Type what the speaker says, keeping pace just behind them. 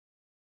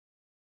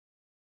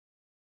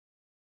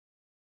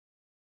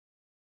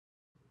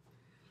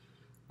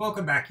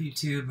Welcome back,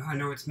 YouTube. I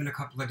know it's been a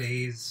couple of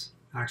days.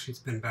 Actually, it's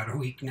been about a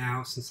week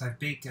now since I've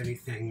baked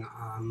anything.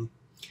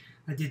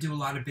 I did do a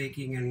lot of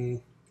baking, and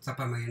it's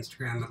up on my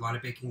Instagram, a lot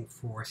of baking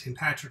for St.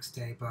 Patrick's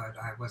Day, but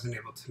I wasn't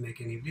able to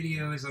make any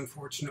videos,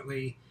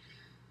 unfortunately.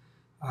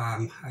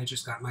 I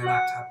just got my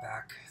laptop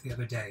back the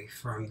other day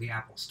from the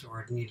Apple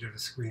store. It needed a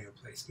screen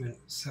replacement,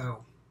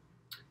 so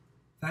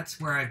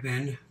that's where I've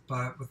been.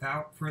 But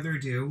without further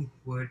ado,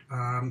 what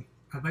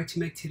I'd like to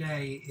make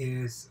today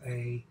is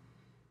a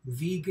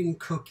vegan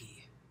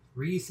cookie.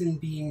 Reason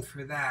being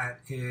for that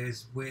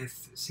is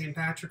with St.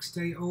 Patrick's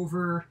Day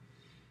over,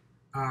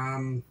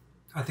 I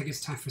think it's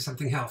time for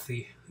something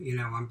healthy. You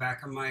know, I'm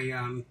back on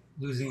my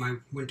losing my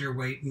winter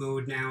weight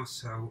mode now,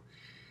 so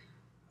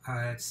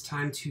it's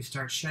time to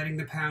start shedding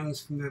the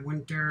pounds from the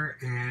winter,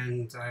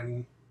 and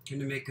I'm going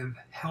to make a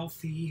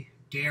healthy,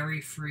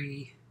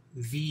 dairy-free,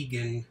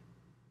 vegan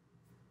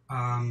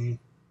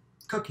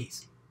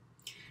cookies.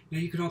 Now,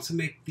 you can also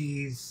make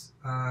these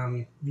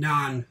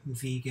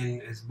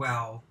non-vegan as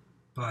well,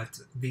 but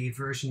the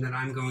version that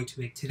I'm going to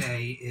make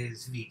today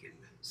is vegan.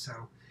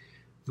 So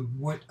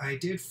what I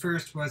did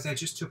first was I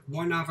just took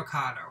one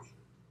avocado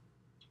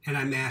and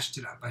I mashed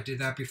it up. I did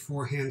that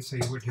beforehand so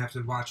you wouldn't have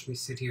to watch me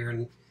sit here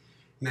and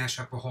mash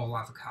up a whole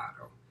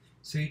avocado.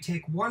 So you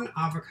take one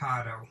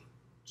avocado,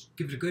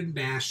 give it a good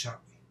mash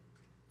up.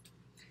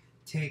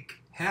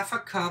 Take half a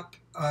cup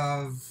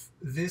of,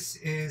 this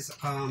is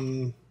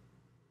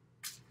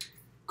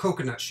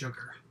coconut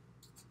sugar.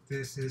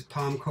 This is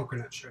palm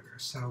coconut sugar.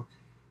 So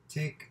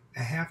take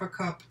a half a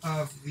cup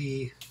of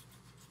the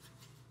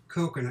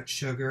coconut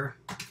sugar,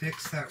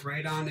 mix that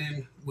right on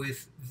in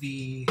with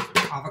the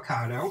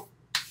avocado.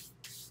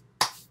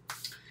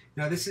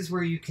 Now this is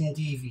where you can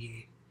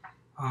deviate.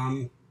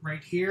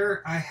 Right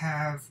here I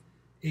have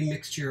a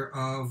mixture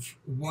of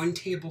 1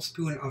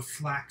 tablespoon of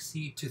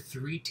flaxseed to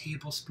 3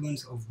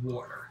 tablespoons of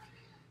water.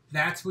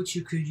 That's what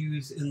you could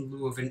use in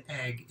lieu of an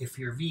egg if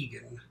you're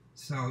vegan.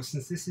 So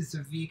since this is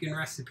a vegan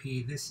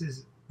recipe, this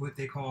is what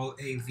they call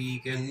a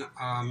vegan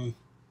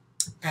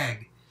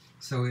egg.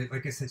 So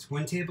like I said, it's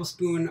 1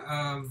 tablespoon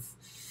of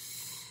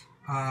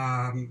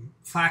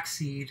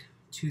flaxseed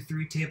to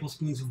 3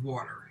 tablespoons of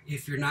water.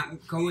 If you're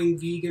not going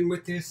vegan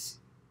with this,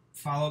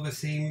 follow the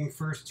same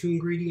first 2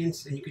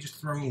 ingredients and you could just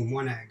throw in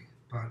 1 egg.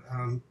 But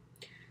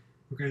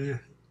we're going to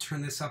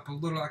turn this up a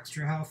little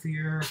extra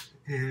healthier,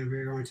 and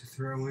we're going to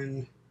throw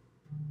in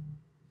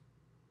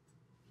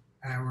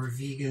our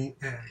vegan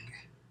egg.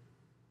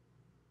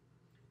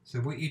 So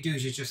what you do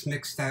is you just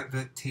mix that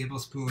the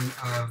tablespoon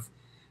of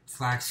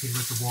flaxseed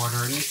with the water,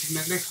 and you can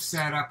mix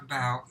that up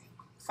about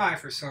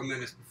 5 or so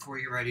minutes before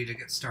you're ready to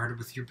get started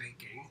with your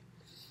baking.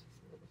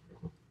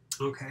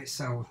 Okay,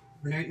 so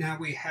right now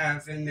we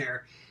have in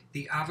there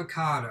the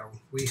avocado,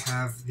 we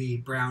have the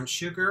brown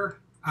sugar,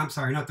 I'm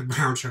sorry, not the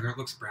brown sugar, it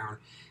looks brown,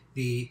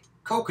 the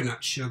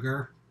coconut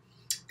sugar,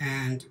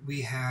 and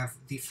we have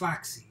the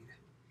flaxseed.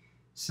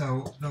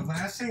 So the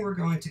last thing we're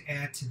going to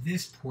add to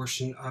this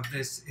portion of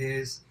this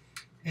is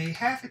a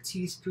half a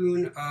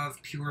teaspoon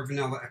of pure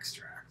vanilla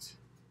extract.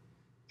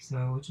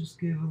 So we'll just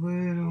give a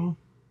little.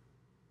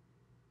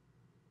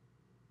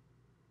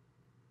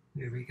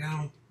 There we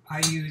go. I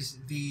use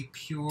the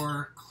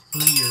pure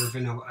clear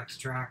vanilla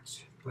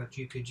extract, but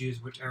you could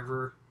use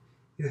whichever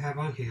you have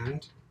on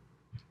hand.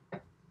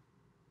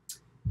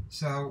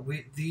 So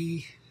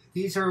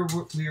these are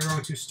what we are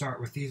going to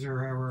start with. These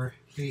are our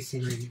base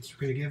ingredients.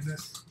 We're going to give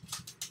this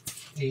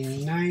a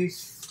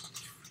nice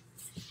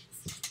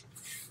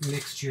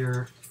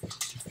mixture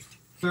to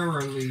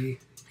thoroughly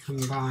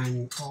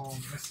combine all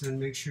this, and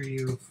make sure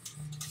you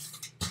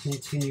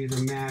continue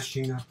the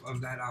mashing up of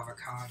that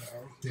avocado.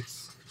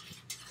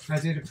 I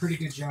did a pretty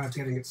good job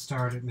getting it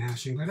started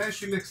mashing, but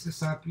as you mix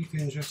this up, you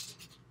can just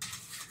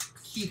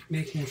keep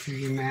making sure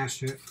you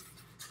mash it.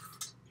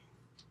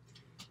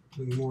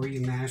 The more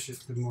you mash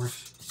it, the more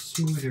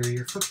smoother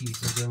your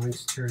cookies are going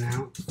to turn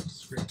out.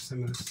 Scrape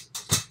some of this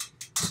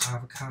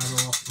avocado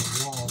off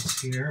the walls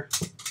here.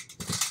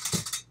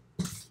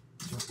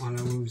 Don't want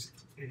to lose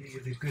any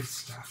of the good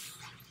stuff.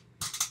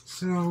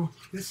 So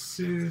this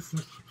is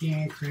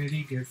looking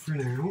pretty good for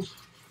now.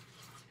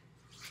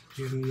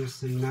 Giving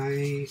this a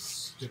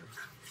nice stir.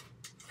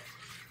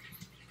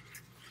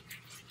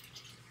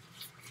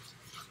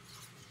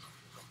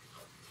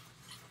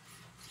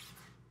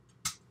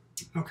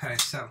 Okay,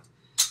 so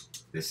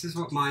this is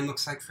what mine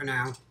looks like for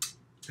now.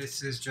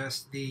 This is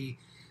just the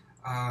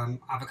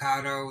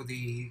avocado,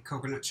 the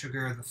coconut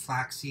sugar, the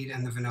flaxseed,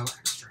 and the vanilla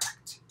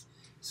extract.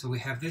 So we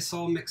have this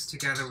all mixed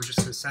together. We're just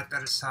going to set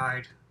that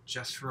aside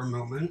just for a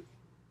moment.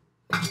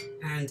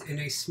 And in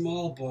a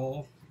small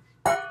bowl,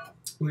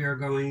 we are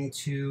going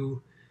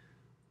to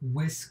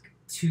whisk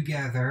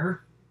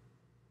together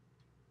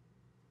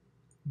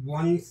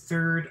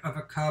 1/3 of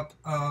a cup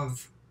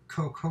of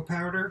cocoa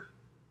powder,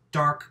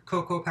 dark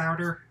cocoa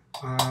powder.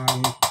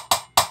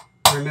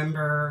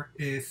 Remember,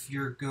 if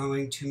you're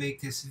going to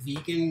make this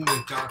vegan,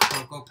 the dark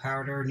cocoa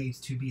powder needs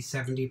to be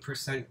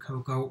 70%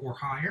 cocoa or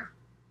higher.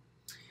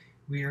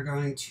 we are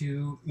going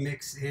to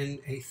mix in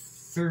a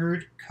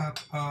 1/3 cup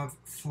of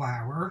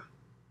flour.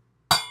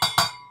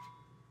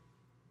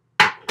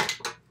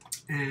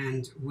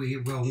 And we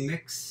will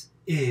mix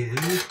in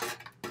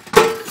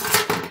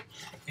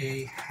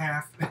a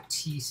 1/2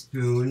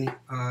 teaspoon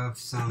of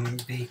some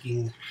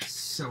baking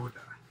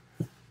soda.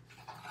 So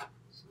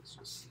let's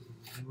just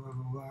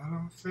level that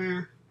off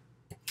there.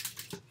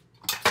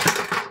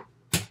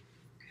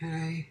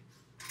 Okay.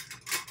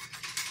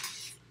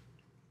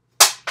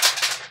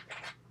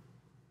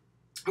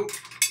 Oh,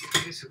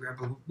 okay, so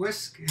grab a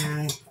whisk,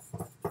 and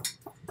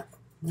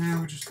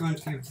now we're just going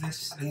to give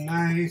this a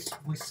nice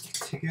whisk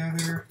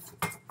together,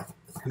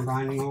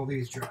 combining all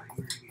these dry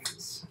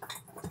ingredients.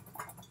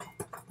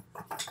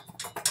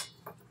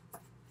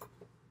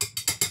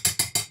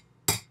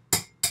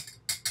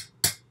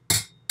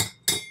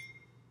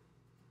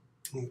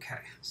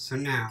 Okay, so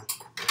now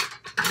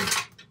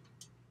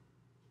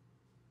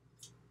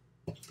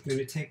I'm going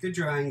to take the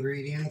dry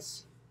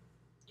ingredients.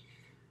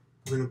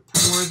 We're going to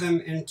pour them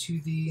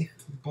into the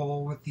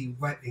bowl with the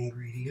wet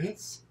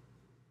ingredients.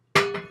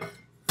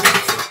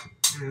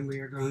 And we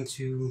are going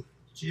to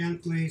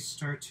gently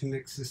start to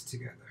mix this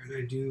together. And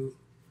I do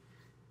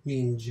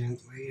mean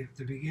gently. At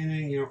the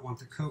beginning, you don't want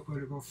the cocoa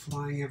to go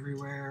flying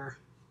everywhere.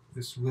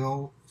 This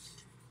will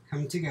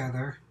come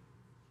together.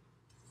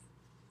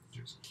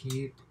 Just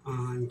keep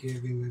on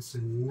giving this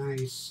a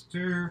nice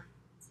stir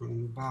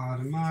from the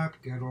bottom up.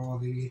 Get all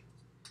the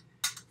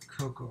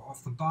cocoa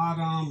off the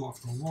bottom,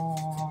 off the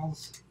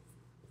walls.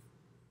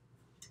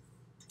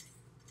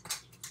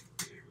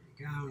 There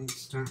we go. And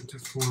it's starting to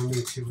form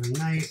into a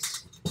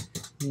nice,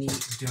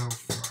 neat dough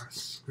for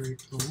us.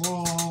 Scrape the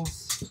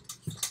walls,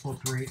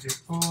 incorporate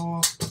it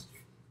all.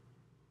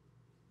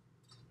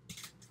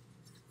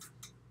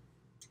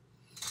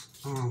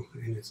 Oh,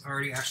 and it's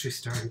already actually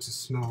starting to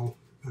smell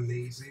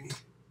amazing.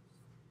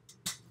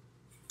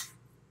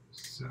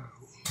 So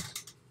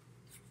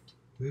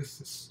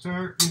this is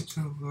starting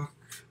to look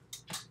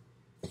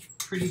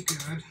pretty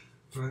good,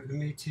 but it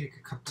may take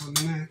a couple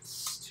of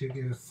minutes to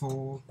get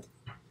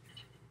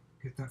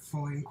that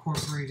fully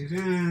incorporated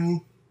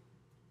in.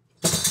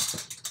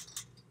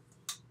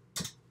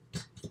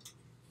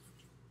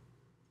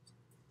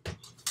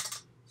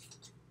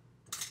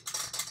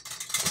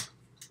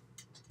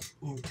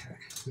 Okay,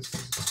 this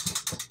is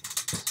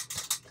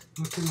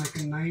looking like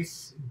a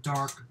nice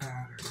dark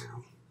batter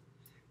now.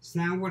 So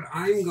now what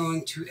I'm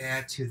going to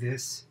add to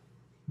this,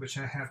 which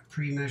I have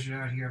pre-measured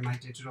out here on my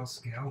digital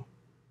scale,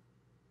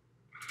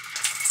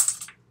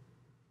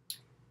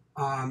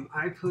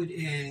 I put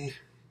in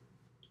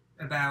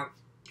about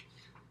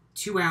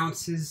 2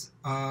 ounces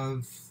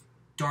of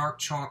dark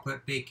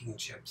chocolate baking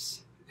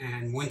chips.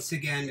 And once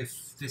again,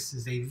 if this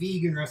is a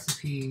vegan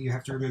recipe, you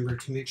have to remember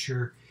to make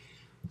sure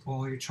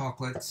all your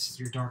chocolates,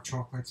 your dark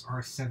chocolates,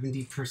 are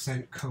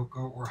 70%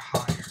 cocoa or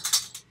higher.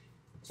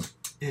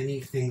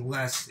 Anything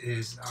less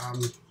is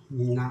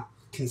not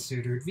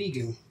considered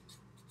vegan.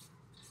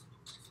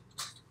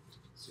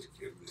 So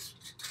give this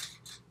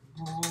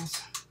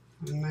balls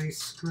a nice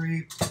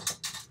scrape.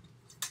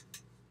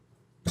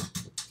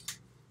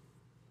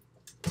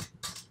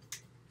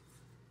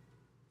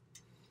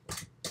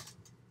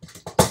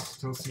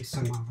 Still see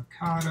some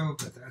avocado,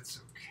 but that's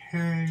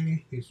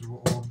okay. These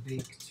will all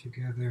bake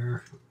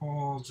together,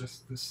 all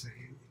just the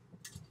same.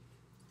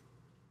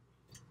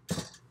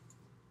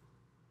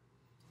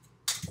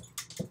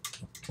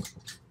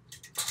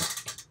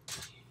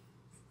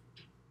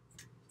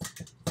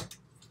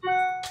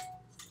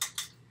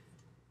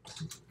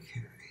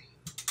 Okay.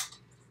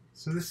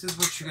 So this is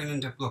what you're going to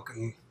end up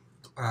looking.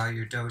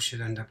 Your dough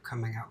should end up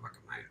coming out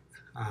looking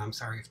like.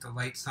 Sorry if the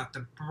light's not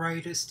the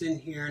brightest in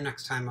here.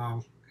 Next time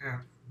I'll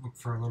look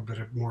for a little bit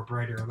of more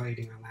brighter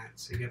lighting on that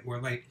so you get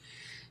more light.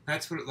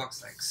 That's what it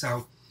looks like.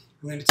 So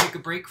I'm going to take a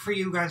break for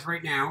you guys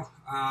right now.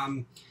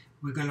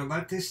 We're going to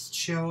let this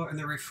chill in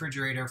the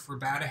refrigerator for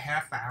about a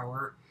 ½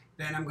 hour.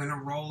 Then I'm going to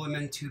roll them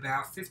into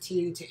about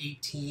 15 to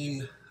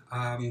 18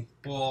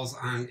 balls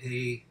on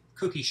a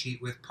cookie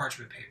sheet with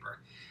parchment paper.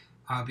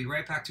 I'll be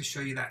right back to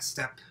show you that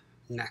step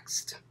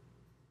next.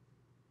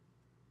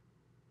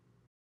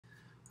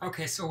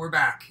 Okay, so we're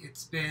back.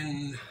 It's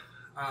been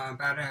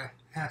about a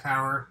 ½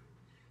 hour.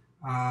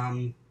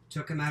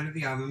 Took them out of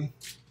the oven.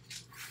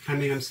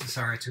 I'm so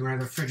sorry, took them out of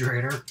the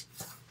refrigerator.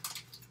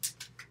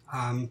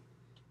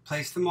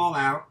 Placed them all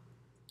out.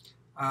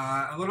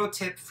 A little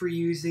tip for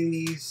using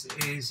these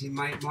is you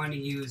might want to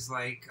use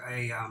like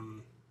a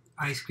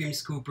ice cream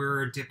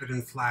scooper, dip it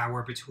in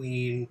flour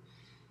between.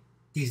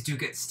 These do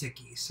get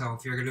sticky, so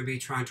if you're going to be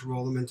trying to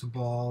roll them into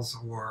balls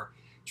or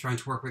trying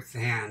to work with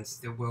hands,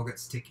 they will get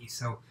sticky.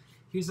 So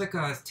use like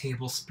a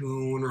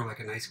tablespoon or like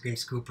an ice cream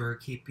scooper.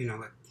 Keep,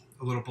 like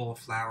a little bowl of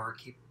flour.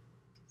 Keep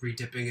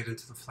re-dipping it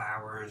into the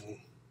flour and,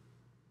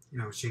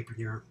 shaping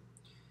your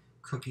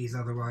cookies.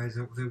 Otherwise,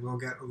 they will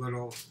get a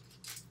little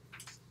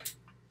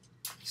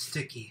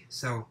sticky.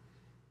 So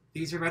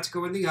these are about to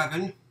go in the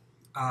oven,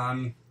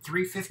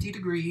 350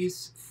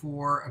 degrees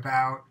for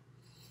about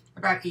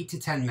 8 to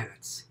 10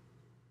 minutes.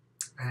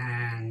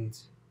 And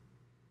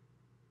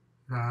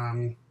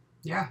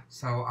Yeah,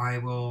 so I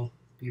will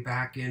be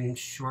back in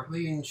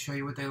shortly and show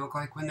you what they look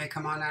like when they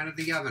come on out of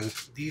the oven.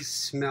 These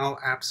smell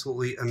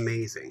absolutely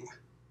amazing.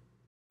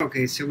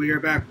 Okay, so we are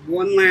back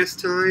one last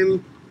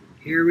time.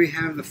 Here we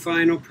have the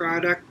final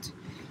product.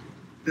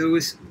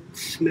 Those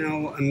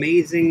smell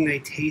amazing. They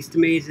taste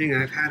amazing.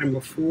 I've had them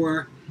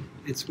before.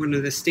 It's one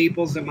of the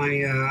staples of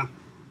my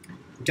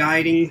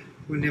dieting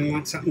when I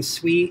want something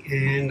sweet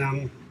and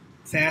I'm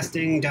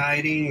fasting,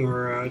 dieting,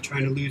 or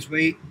trying to lose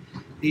weight.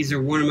 These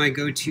are one of my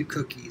go-to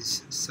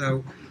cookies.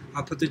 So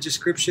I'll put the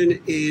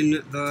description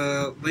in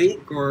the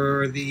link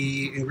or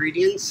the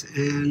ingredients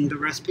and the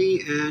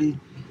recipe, and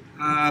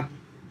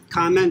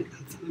comment.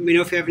 Let me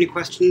know if you have any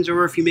questions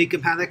or if you make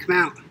them, how they come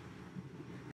out.